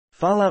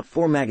Fallout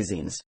 4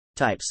 magazines.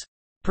 Types.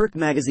 Perk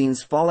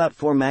magazines. Fallout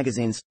 4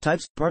 magazines.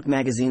 Types. Perk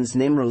magazines.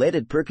 Name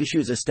related perk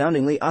issues.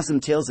 Astoundingly Awesome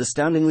Tales.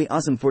 Astoundingly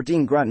Awesome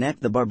 14. Grotnak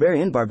the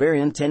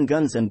Barbarian 10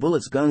 Guns and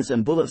Bullets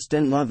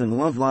 10 Love and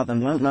Love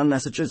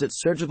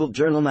Massachusetts Surgical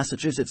Journal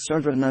Massachusetts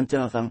Surgery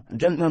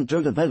Gentleman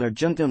Joga Baylor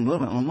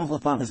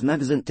Gentleman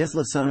Magazine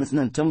Tesla Science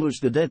Tumblers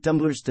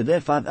Today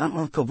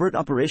 5 Covert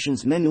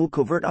Operations Manual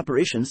Covert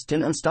Operations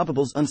 10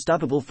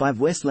 Unstoppable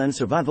 5 Wasteland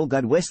Survival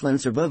Guide Wasteland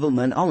Survival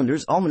Man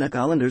Islanders Almanac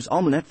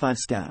 5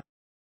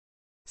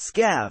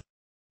 Scav.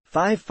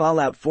 5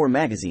 Fallout 4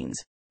 magazines.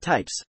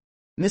 Types.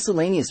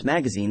 Miscellaneous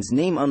magazines.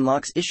 Name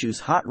unlocks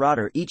issues. Hot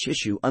Rodder. Each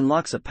issue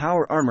unlocks a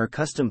Power Armor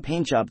Custom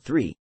Paint Job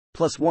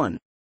 3+1.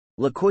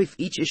 LaCoif.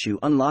 Each issue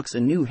unlocks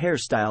a new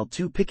hairstyle.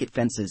 2 Picket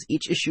Fences.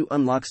 Each issue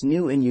unlocks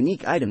new and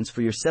unique items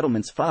for your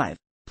settlements.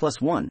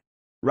 5+1.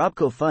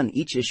 Robco Fun.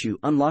 Each issue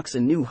unlocks a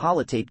new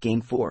holotape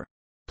game.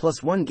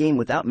 4+1 game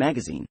without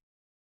magazine.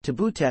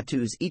 Taboo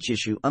Tattoos. Each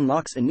issue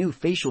unlocks a new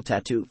facial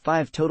tattoo.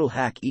 5 Total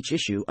Hack. Each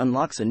issue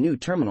unlocks a new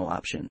terminal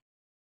option.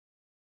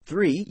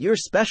 3 You're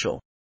Special.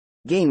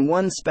 Gain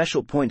 1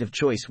 special point of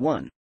choice.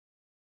 1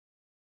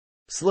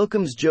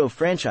 Slocum's Joe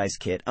Franchise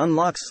Kit.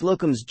 Unlocks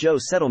Slocum's Joe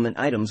settlement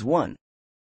items. 1